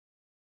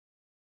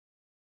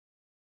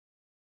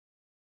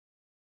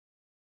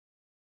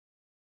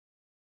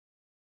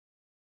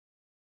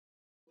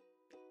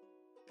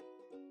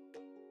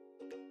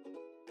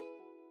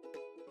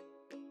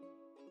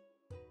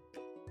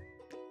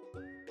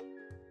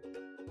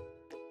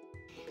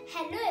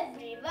Hello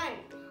everyone,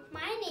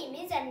 my name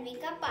is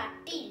Anvika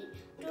Patil.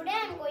 Today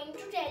I am going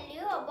to tell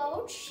you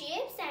about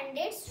shapes and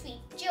its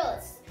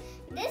features.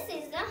 This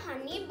is the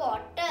honey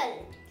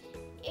bottle.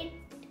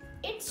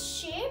 Its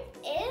shape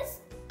is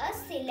a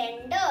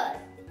cylinder.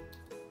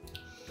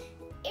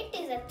 It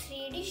is a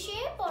 3D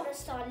shape or a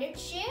solid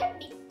shape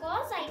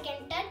because I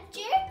can touch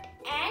it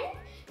and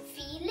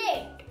feel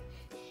it.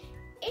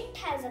 It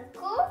has a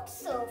curved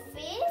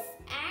surface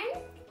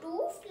and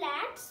two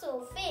flat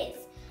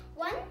surfaces.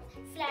 One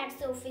flat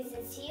surface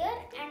is here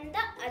and the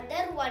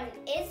other one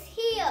is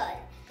here.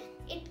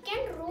 It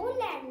can roll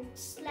and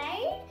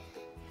slide.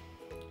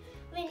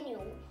 When you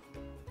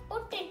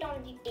put it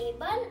on the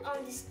table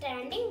on the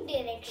standing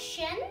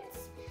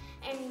directions,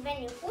 and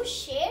when you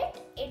push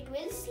it, it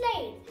will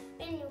slide.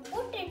 When you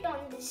put it on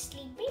the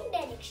sleeping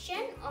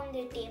direction on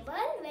the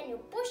table, when you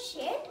push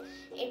it,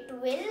 it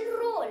will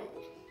roll.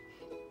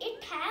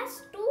 It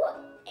has two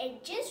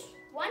edges,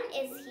 one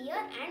is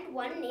here and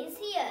one is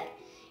here.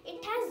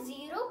 It has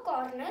 0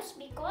 corners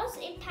because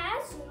it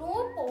has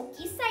no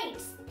pokey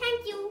sides.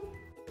 Thank you.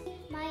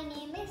 My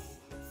name is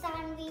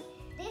Sanvi.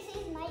 This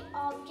is my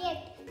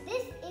object.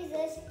 This is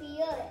a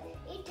sphere.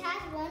 It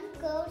has one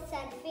curved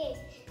surface.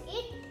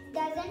 It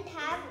doesn't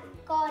have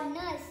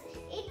corners.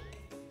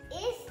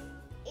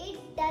 It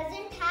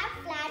doesn't have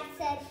flat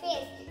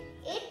surface.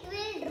 It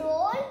will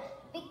roll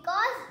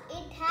because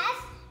it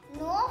has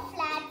no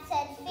flat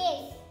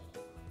surface.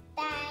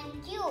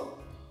 Thank you.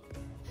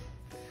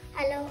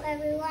 Hello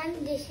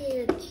everyone, this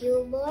is a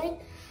cuboid.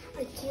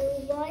 A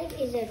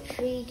cuboid is a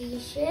 3D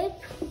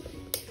shape.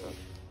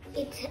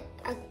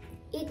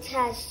 It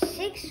has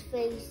 6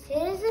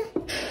 faces.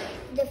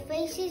 The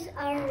faces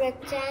are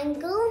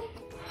rectangle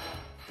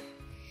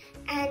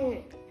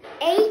and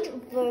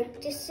 8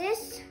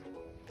 vertices.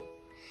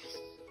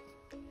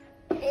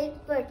 8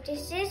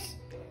 vertices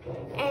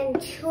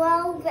and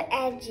 12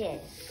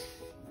 edges.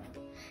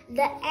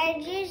 The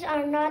edges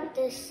are not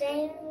the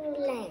same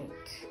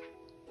length.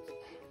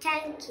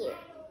 Thank you.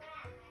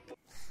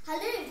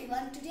 Hello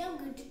everyone, today I'm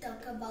going to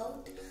talk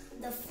about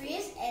the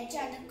face, edge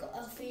and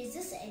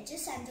faces,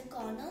 edges and the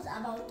corners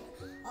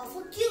of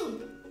a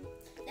cube.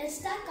 Let's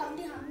start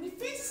counting how many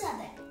faces are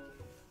there.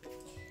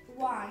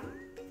 1,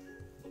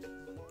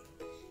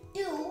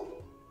 2,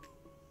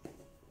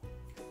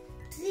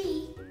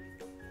 3,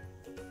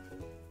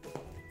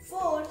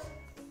 4,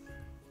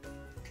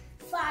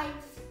 5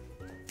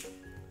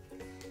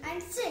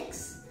 and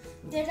 6.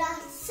 There are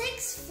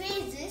 6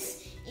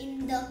 faces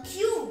in the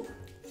cube.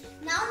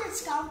 Now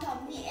let's count how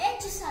many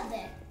edges are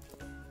there.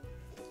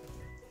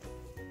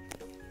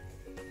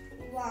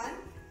 1,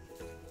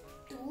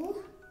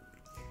 2,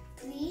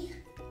 3,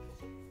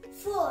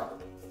 4,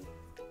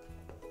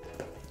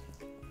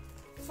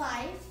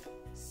 5,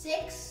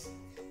 6,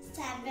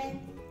 7,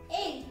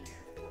 8,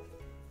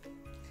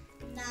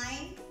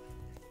 9,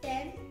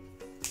 10,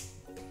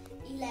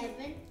 11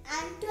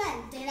 and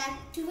 12. There are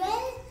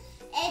 12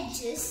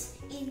 edges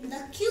in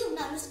the cube.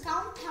 Now let's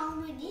count how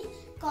many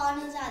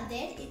corners are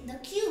there in the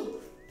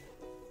cube.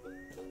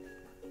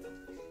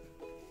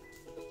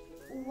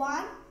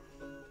 1,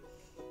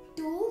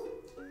 2,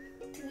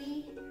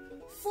 3,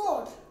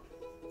 4,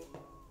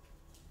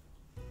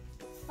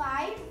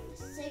 5,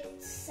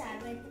 6,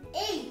 7,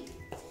 8.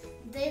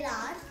 There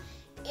are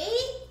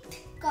 8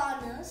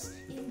 corners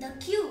in the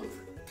cube.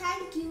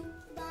 Thank you.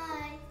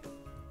 Bye.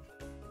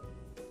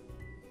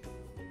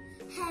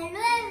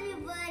 Hello